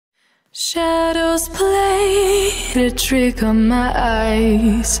Shadows played a trick on my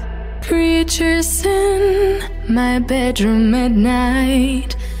eyes. Creatures in my bedroom at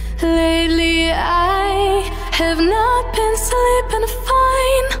night. Lately I have not been sleeping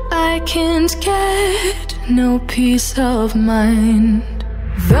fine. I can't get no peace of mind.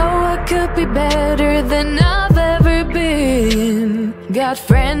 Though I could be better than I've ever been. Got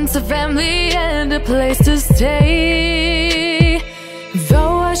friends, a family, and a place to stay.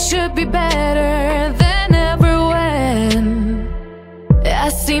 Though I should be better than ever when I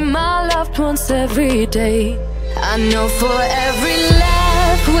see my loved ones every day. I know for every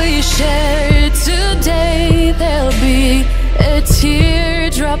laugh we share today, there'll be a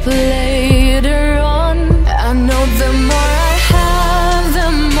teardrop later on. I know the more I have,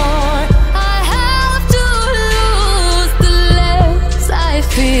 the more I have to lose, the less I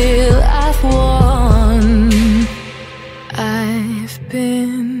feel I've won. I've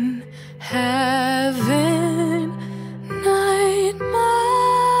been having nightmares.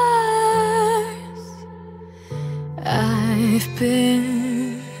 I've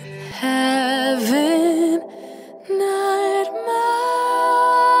been having nightmares.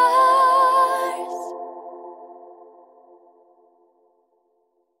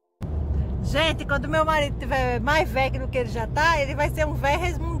 Gente, quando meu marido tiver mais velho do que ele já tá, ele vai ser um velho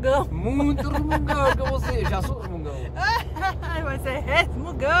resmungão. Muito resmungão que você, já sou resmungão. Vai ser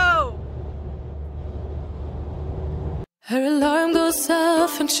resmungão. Her alarm goes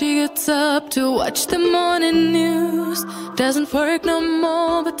off and she gets up to watch the morning news. Doesn't work no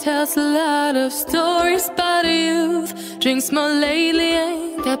more but tells a lot of stories about her youth. Drinks more lately,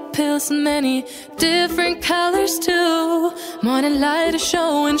 ain't got pills in many different colors too. Morning light is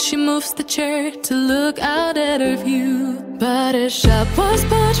showing, she moves the chair to look out at her view. But her shop was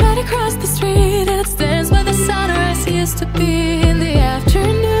built right across the street, and it stands where the sunrise used to be. In the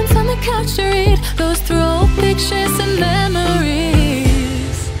afternoons on the couch to read, goes through old pictures and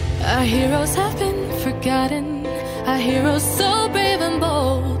memories. Our heroes have been forgotten, our heroes so brave and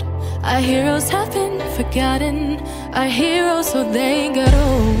bold. Our heroes have been forgotten, our heroes so they got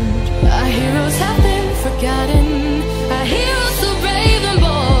old. Our heroes have been forgotten, our heroes so brave and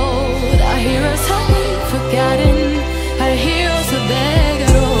bold. Our heroes have been forgotten, our heroes so they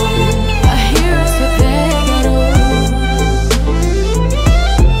got old. Our heroes so they got old.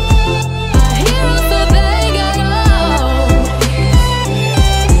 Our heroes so they got old.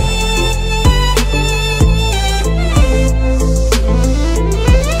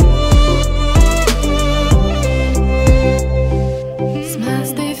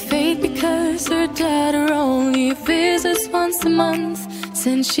 Smiles they fade because her daughter only visits once a month.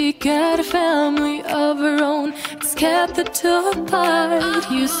 Since she got a family of her own, it's kept the two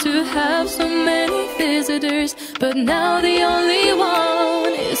apart. Used to have so many visitors, but now the only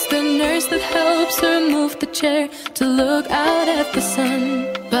one is the nurse that helps her move the chair to look out at the sun.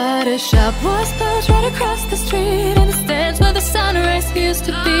 But her shop was built right across the street, and it stands where the sunrise used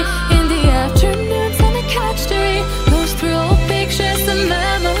to be. In the afternoons on the couch to read, goes through old pictures and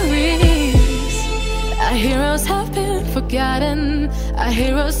memories. Our heroes have been forgotten, our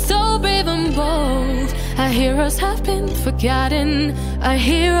heroes so brave and bold. Our heroes have been forgotten, our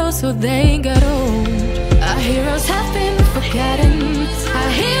heroes so they got old. Our heroes have been forgotten, our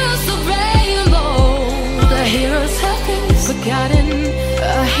heroes so brave and bold. Our heroes have been forgotten,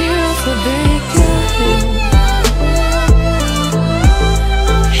 our heroes so they got old.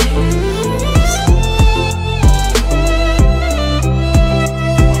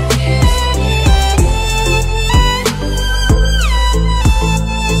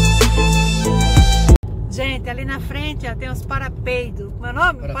 Gente, ali na frente ó, tem os parapeidos. Meu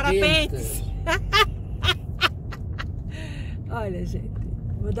nome? Parapentes. Olha, gente.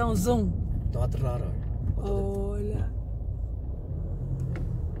 Vou dar um zoom. Olha.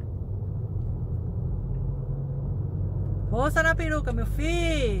 Moça na peruca, meu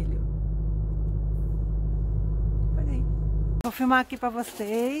filho. Peraí. Vou filmar aqui pra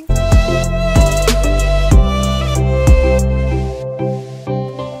vocês.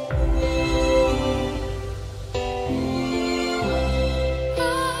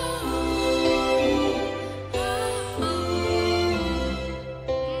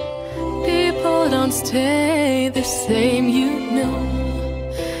 Don't stay the same, you know.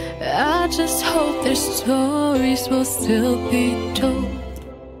 I just hope their stories will still be told.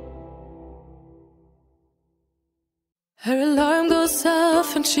 Her alarm goes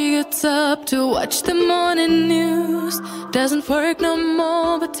off and she gets up to watch the morning news. Doesn't work no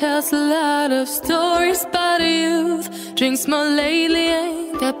more but tells a lot of stories about her youth. Drinks more lately,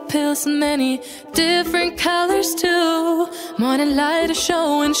 ain't got pills in many different colors too. Morning light is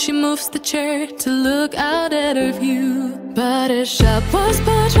showing, she moves the chair to look out at her view. But her shop was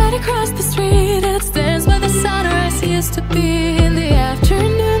built right across the street, and it stands where the sunrise used to be. In the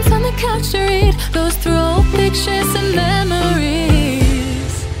afternoons on the couch to read, goes through old pictures and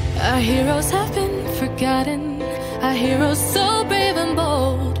memories. Our heroes have been forgotten, our heroes so brave and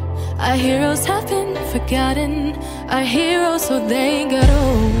bold. Our heroes have been forgotten, our heroes so they got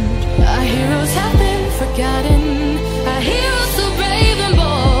old. Our heroes have been forgotten, our heroes so brave and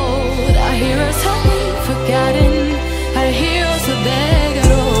bold. Our heroes have been forgotten, our heroes so they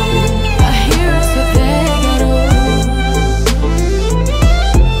got old. Our heroes so they got old.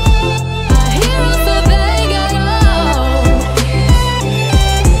 Our heroes so they got old.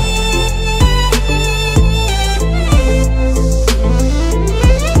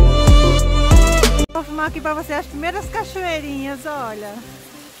 Vou filmar aqui pra você as primeiras cachoeirinhas, olha.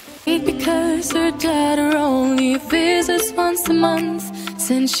 Because her daughter only visits once a month,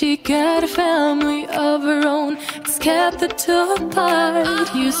 since she got a family of her own, it's kept the two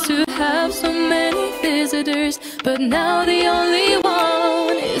apart. Used to have so many visitors, but now the only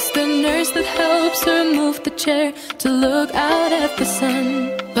one is the nurse that helps her move the chair to look out at the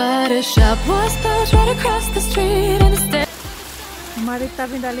sun. But a shop was built right across the street, and instead O marido tá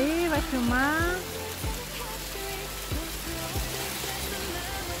vindo ali, vai filmar.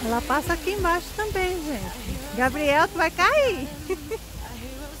 Ela passa aqui embaixo também, gente. Gabriel, tu vai cair.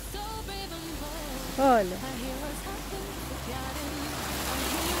 Olha.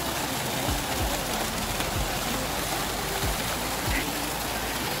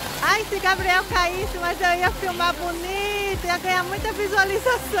 Ai, se Gabriel caísse, mas eu ia filmar bonito, ia ganhar muita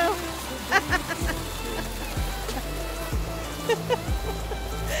visualização.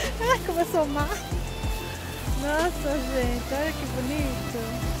 Ai, começou mal. Nossa, gente, olha que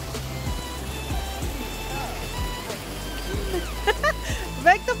bonito.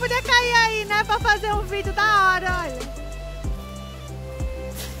 Vê que tu podia cair aí, né? Pra fazer um vídeo da hora, olha.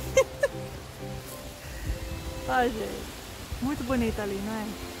 Ó, gente. Muito bonito ali, não é?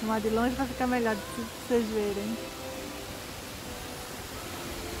 Filmar de longe vai ficar melhor de vocês verem.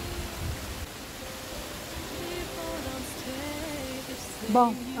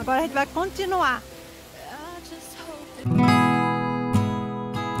 Bom, agora a gente vai continuar.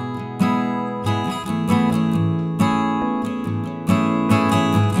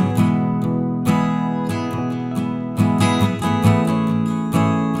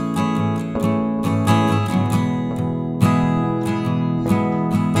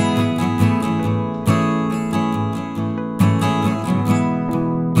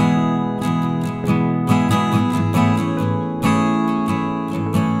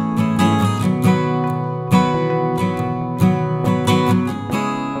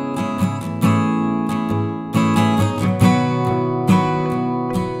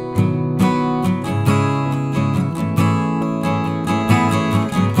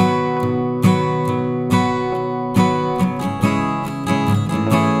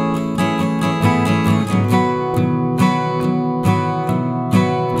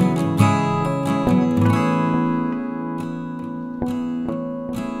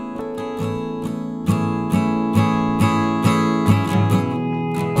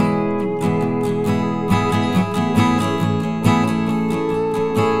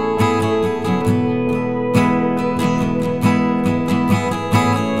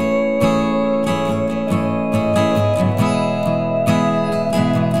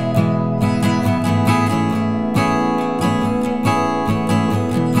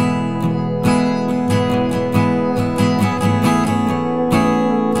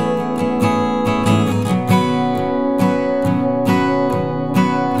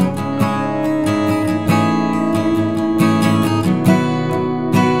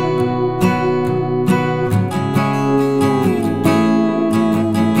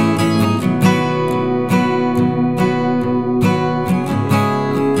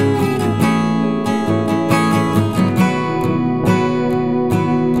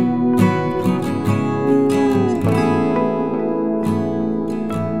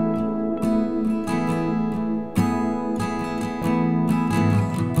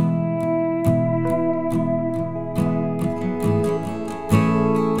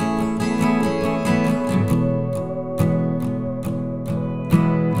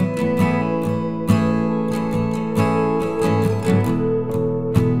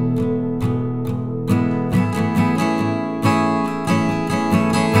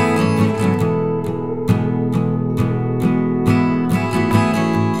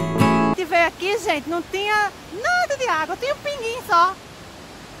 gente, não tinha nada de água, tinha um pinguinho só.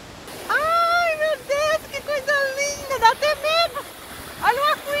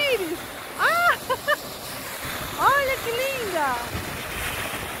 arco-íris. Ah! Olha que linda!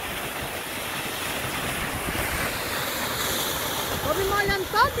 Vou me molhando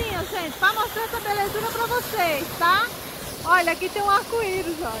todinha, gente, para mostrar essa belezura para vocês, tá? Olha, aqui tem um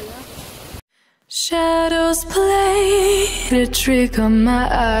arco-íris, olha. Shadows played a trick on my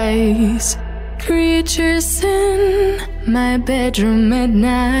eyes. Creatures in my bedroom at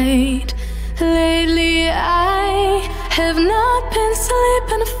night. Lately I have not been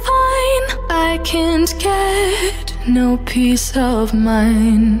sleeping fine. I can't get no peace of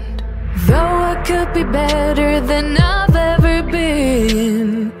mind. Though I could be better than I've ever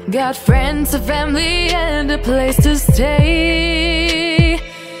been. Got friends, a family and a place to stay.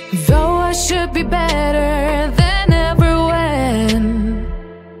 Though I should be better than ever when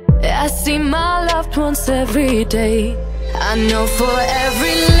I see my loved ones every day. I know for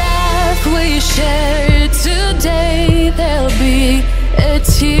every laugh we share today, there'll be a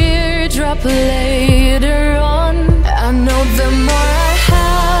teardrop later on. I know the more I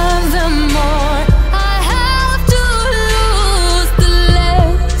have, the more I have to lose, the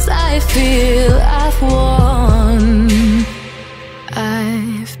less I feel I've won.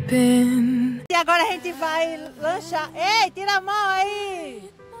 I've been. E agora a gente vai lanchar. Ei, tira a mão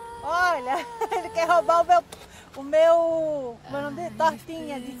aí! Olha, ele quer roubar o meu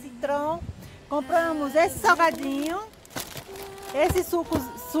tortinha de citrão. Compramos esse salgadinho, esse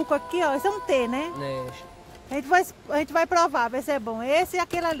suco aqui, ó. Esse é um T, né? A gente vai provar, ver se é bom. Esse e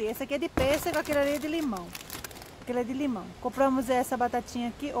aquele ali. Esse aqui é de pêssego, aquele ali é de limão. Aquele é de limão. Compramos essa batatinha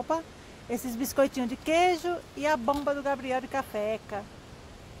aqui, opa, esses biscoitinhos de queijo e a bomba do Gabriel de cafeca.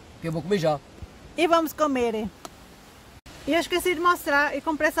 Que eu vou comer já. E vamos comer, hein? E eu esqueci de mostrar, e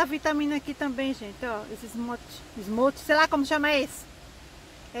comprei essa vitamina aqui também, gente, ó, esses smoothie, sei lá como chama esse.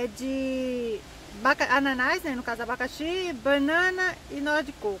 É de ananás, né, no caso abacaxi, banana e noz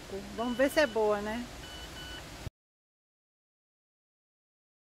de coco. Vamos ver se é boa, né?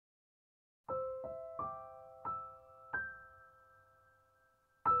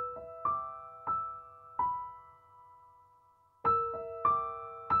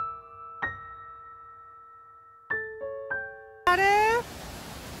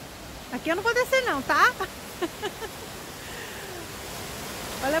 Aqui eu não vou descer não, tá?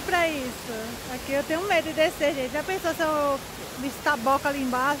 Olha pra isso. Aqui eu tenho medo de descer, gente. Já pensou se eu me estaboca ali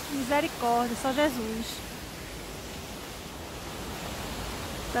embaixo? Misericórdia, só Jesus.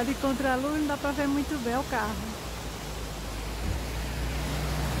 Tá de contraluz, não dá pra ver muito bem o carro.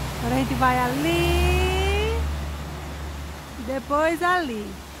 Agora a gente vai ali. E depois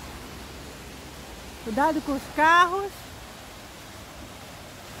ali. Cuidado com os carros.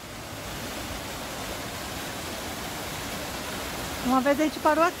 Uma vez a gente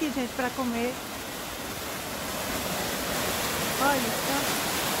parou aqui, gente, para comer. Olha só.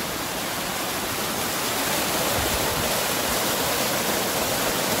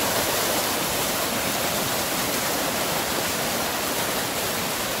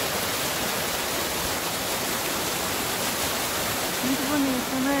 Muito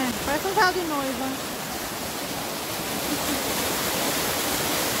bonito, né? Parece um véu de noiva.